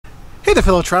Hey there,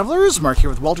 fellow travelers. Mark here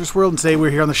with Wolters World, and today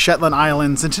we're here on the Shetland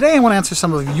Islands. And today I want to answer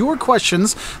some of your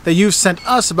questions that you've sent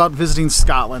us about visiting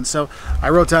Scotland. So I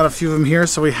wrote down a few of them here,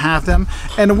 so we have them.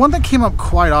 And one that came up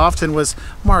quite often was,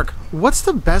 Mark, what's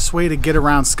the best way to get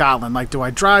around Scotland? Like, do I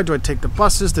drive? Do I take the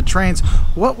buses, the trains?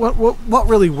 What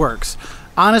really works?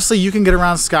 Honestly, you can get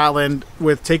around Scotland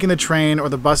with taking the train or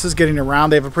the buses getting around.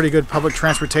 They have a pretty good public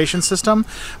transportation system.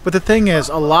 But the thing is,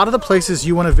 a lot of the places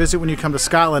you want to visit when you come to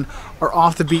Scotland are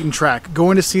off the beaten track.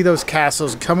 Going to see those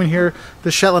castles, coming here, the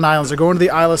Shetland Islands, or going to the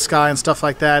Isle of Skye and stuff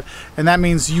like that. And that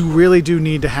means you really do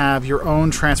need to have your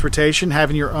own transportation,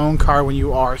 having your own car when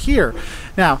you are here.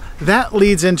 Now, that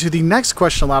leads into the next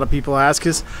question a lot of people ask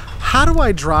is, how do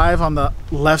I drive on the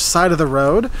left side of the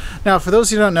road? Now, for those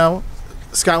who don't know,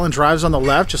 Scotland drives on the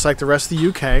left, just like the rest of the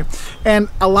UK, and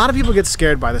a lot of people get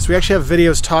scared by this. We actually have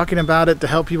videos talking about it to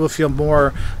help people feel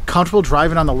more comfortable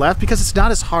driving on the left, because it's not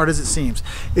as hard as it seems.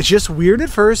 It's just weird at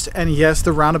first, and yes,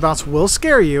 the roundabouts will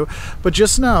scare you, but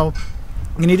just know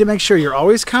you need to make sure you're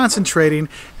always concentrating,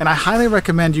 and I highly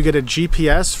recommend you get a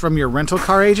GPS from your rental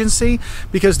car agency,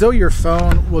 because though your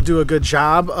phone will do a good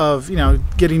job of,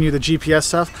 getting you the GPS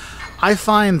stuff, I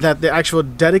find that the actual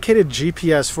dedicated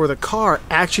GPS for the car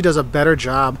actually does a better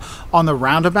job on the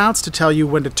roundabouts to tell you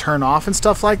when to turn off and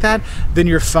stuff like that than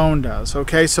your phone does,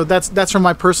 okay? So that's from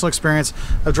my personal experience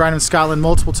of driving in Scotland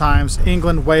multiple times,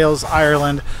 England, Wales,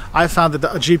 Ireland. I found that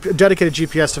the dedicated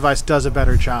GPS device does a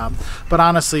better job. But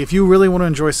honestly, if you really want to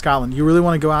enjoy Scotland, you really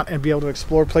want to go out and be able to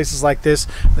explore places like this,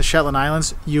 the Shetland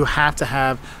Islands, you have to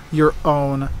have your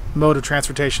own mode of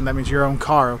transportation. That means your own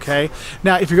car, okay?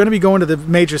 Now, if you're going to be going to the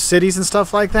major cities and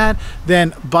stuff like that,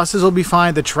 then buses will be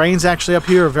fine. The trains actually up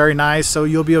here are very nice, so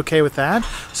you'll be okay with that.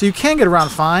 So you can get around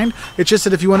fine. It's just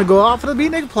that if you want to go off of the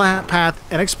beaten path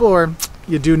and explore,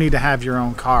 you do need to have your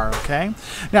own car, okay?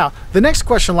 Now, the next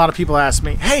question a lot of people ask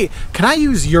me, hey, can I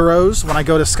use euros when I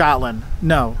go to Scotland?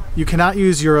 No, you cannot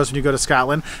use euros when you go to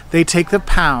Scotland. They take the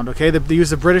pound, okay? They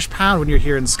use the British pound when you're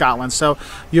here in Scotland, so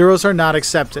euros are not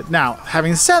accepted. Now,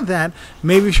 having said that,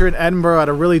 maybe if you're in Edinburgh at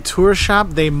a really tourist shop,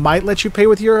 they might let you pay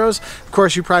with euros. Of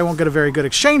course, you probably won't get a very good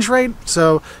exchange rate,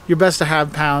 so you're best to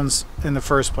have pounds in the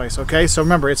first place, okay? So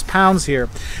remember, it's pounds here.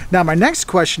 Now, my next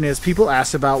question is, people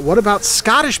ask about, what about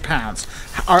Scottish pounds?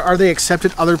 Are they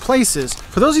accepted other places?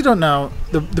 For those who don't know,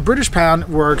 the British pound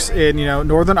works in,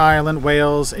 Northern Ireland,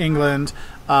 Wales, England,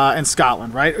 and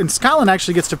Scotland, right? And Scotland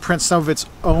actually gets to print some of its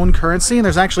own currency, and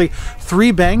there's actually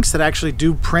 3 banks that actually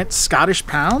do print Scottish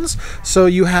pounds. So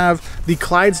you have the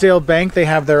Clydesdale Bank, they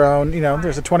have their own,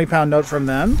 there's a £20 note from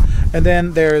them. And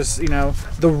then there's,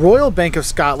 the Royal Bank of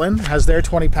Scotland has their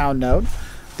 £20 note.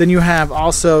 Then you have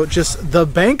also just the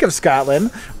Bank of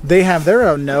Scotland. They have their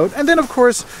own note. And then, of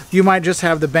course, you might just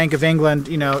have the Bank of England,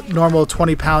 normal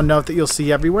 £20 note that you'll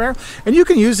see everywhere. And you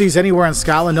can use these anywhere in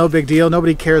Scotland, no big deal.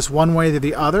 Nobody cares one way or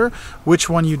the other which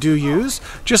one you do use.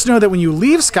 Just know that when you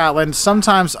leave Scotland,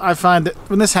 sometimes I find that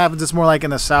when this happens, it's more like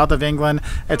in the south of England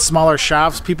at smaller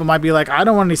shops. People might be like, I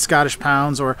don't want any Scottish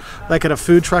pounds, or like at a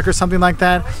food truck or something like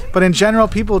that. But in general,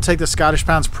 people will take the Scottish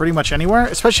pounds pretty much anywhere,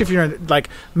 especially if you're in like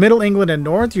Middle England and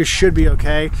North. You should be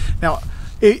okay. Now,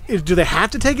 do they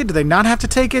have to take it? Do they not have to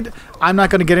take it? I'm not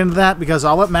going to get into that, because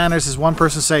all that matters is one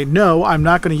person say, no, I'm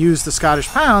not going to use the Scottish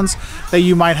pounds, that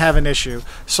you might have an issue.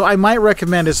 So I might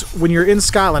recommend is when you're in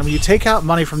Scotland, when you take out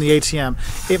money from the ATM,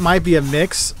 it might be a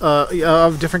mix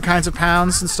of different kinds of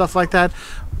pounds and stuff like that.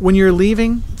 When you're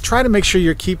leaving, try to make sure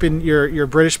you're keeping your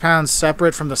British pounds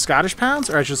separate from the Scottish pounds,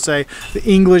 or I should say the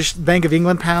English Bank of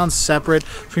England pounds separate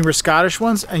from your Scottish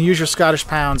ones, and use your Scottish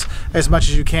pounds as much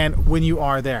as you can when you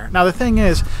are there. Now, the thing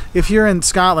is, if you're in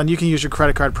Scotland, you can use your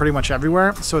credit card pretty much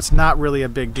everywhere, so it's not really a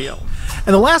big deal.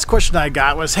 And the last question I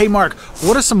got was, hey Mark,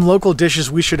 what are some local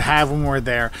dishes we should have when we're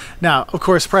there? Now, of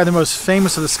course, probably the most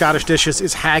famous of the Scottish dishes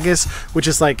is haggis, which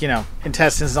is like,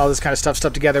 intestines and all this kind of stuff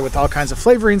stuck together with all kinds of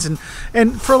flavorings,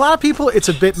 and for a lot of people, it's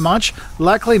a bit much.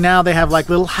 Luckily, now they have like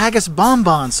little haggis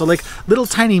bonbons, so like little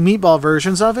tiny meatball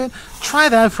versions of it. Try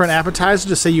that for an appetizer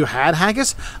to say you had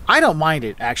haggis. I don't mind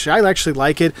it, actually. I actually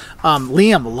like it.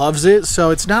 Liam loves it, so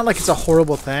it's not like it's a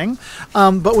horrible thing.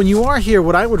 But when you are here,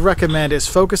 what I would recommend is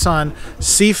focus on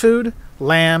seafood,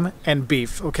 lamb, and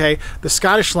beef, okay? The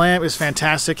Scottish lamb is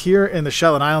fantastic. Here in the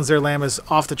Shetland Islands, their lamb is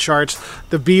off the charts.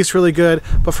 The beef's really good,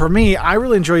 but for me, I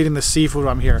really enjoy eating the seafood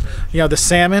when I'm here. The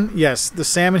salmon, yes, the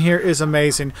salmon here is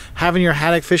amazing. Having your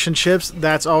haddock fish and chips,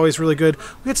 that's always really good.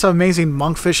 We had some amazing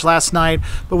monkfish last night,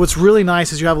 but what's really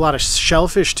nice is you have a lot of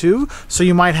shellfish too, so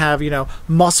you might have,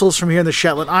 mussels from here in the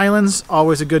Shetland Islands,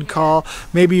 always a good call.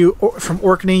 Maybe from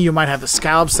Orkney, you might have the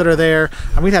scallops that are there,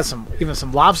 and we'd have even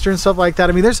some lobster and stuff like that.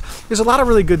 I mean, there's a lot of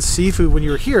really good seafood when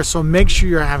you're here, so make sure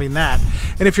you're having that.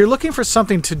 And if you're looking for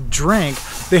something to drink,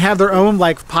 they have their own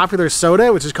like popular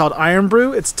soda, which is called Iron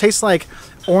Brew. It tastes like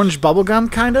orange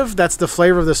bubblegum, kind of. That's the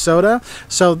flavor of the soda.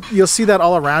 So you'll see that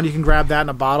all around. You can grab that in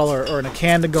a bottle or in a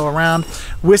can to go around.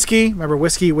 Whiskey, remember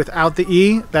whiskey without the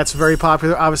E, that's very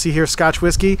popular. Obviously here, Scotch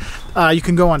whiskey. You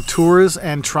can go on tours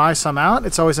and try some out.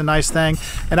 It's always a nice thing.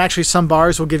 And actually some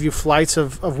bars will give you flights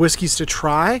of whiskeys to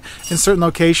try in certain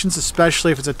locations,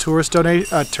 especially if it's a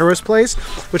tourist place,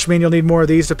 which means you'll need more of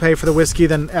these to pay for the whiskey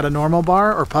than at a normal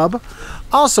bar or pub.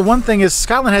 Also, one thing is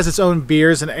Scotland has its own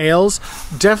beers and ales.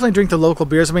 Definitely drink the local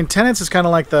beers. I mean, Tennent's is kind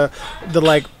of like the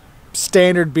like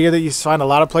standard beer that you find a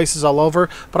lot of places all over,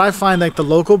 but I find like the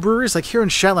local breweries, like here in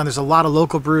Shetland, there's a lot of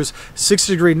local brews,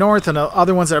 60 Degree North and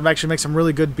other ones that actually make some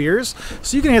really good beers.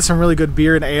 So you can get some really good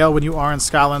beer and ale when you are in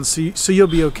Scotland, so you'll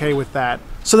be okay with that.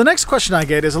 So the next question I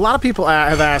get is a lot of people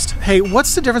have asked, hey,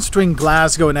 what's the difference between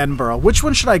Glasgow and Edinburgh? Which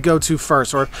one should I go to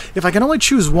first? Or if I can only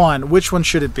choose one, which one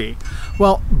should it be?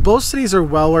 Well, both cities are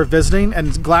well worth visiting,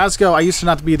 and Glasgow, I used to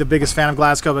not be the biggest fan of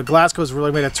Glasgow, but Glasgow has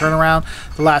really made a turnaround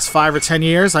the last 5 or 10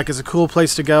 years. Like, it's a cool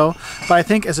place to go. But I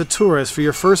think as a tourist, for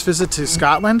your first visit to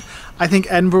Scotland, I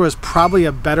think Edinburgh is probably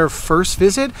a better first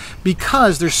visit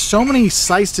because there's so many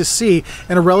sights to see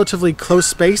in a relatively close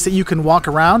space that you can walk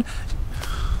around.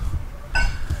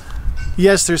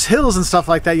 Yes, there's hills and stuff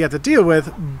like that you have to deal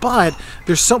with, but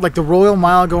there's so, like the Royal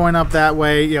Mile going up that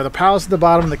way, you know, the palace at the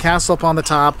bottom, the castle up on the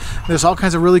top. There's all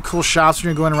kinds of really cool shops when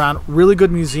you're going around, really good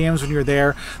museums when you're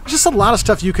there. There's just a lot of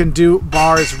stuff you can do,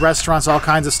 bars, restaurants, all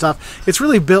kinds of stuff. It's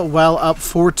really built well up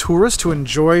for tourists to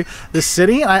enjoy the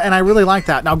city, and I really like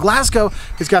that. Now, Glasgow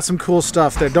has got some cool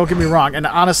stuff there, don't get me wrong, and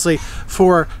honestly,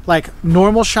 for like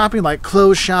normal shopping, like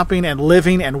clothes shopping and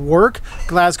living and work,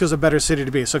 Glasgow's a better city to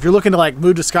be. So if you're looking to like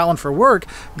move to Scotland for work,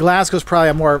 Glasgow's probably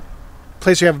a more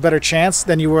place you have a better chance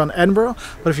than you were in Edinburgh.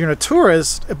 But if you're a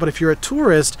tourist,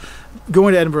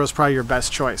 going to Edinburgh is probably your best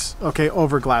choice, okay,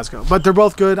 over Glasgow. But they're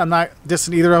both good. I'm not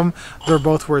dissing either of them. They're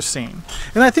both worth seeing.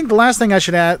 And I think the last thing I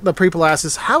should add, the people ask,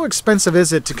 is how expensive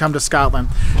is it to come to Scotland?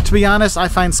 To be honest, I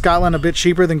find Scotland a bit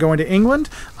cheaper than going to England.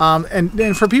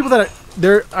 And for people that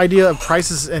their idea of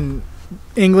prices in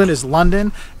England is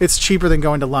London, it's cheaper than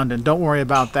going to London. Don't worry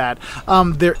about that.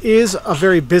 There is a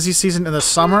very busy season in the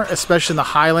summer, especially in the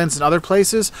Highlands and other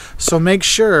places, so make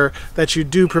sure that you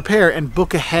do prepare and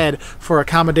book ahead for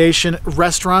accommodation,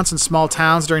 restaurants in small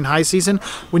towns during high season.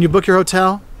 When you book your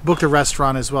hotel, book the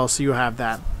restaurant as well, so you have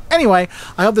that. Anyway,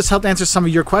 I hope this helped answer some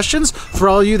of your questions. For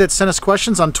all of you that sent us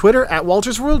questions on Twitter at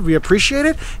Wolters World, we appreciate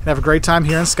it, and have a great time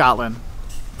here in Scotland.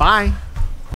 Bye!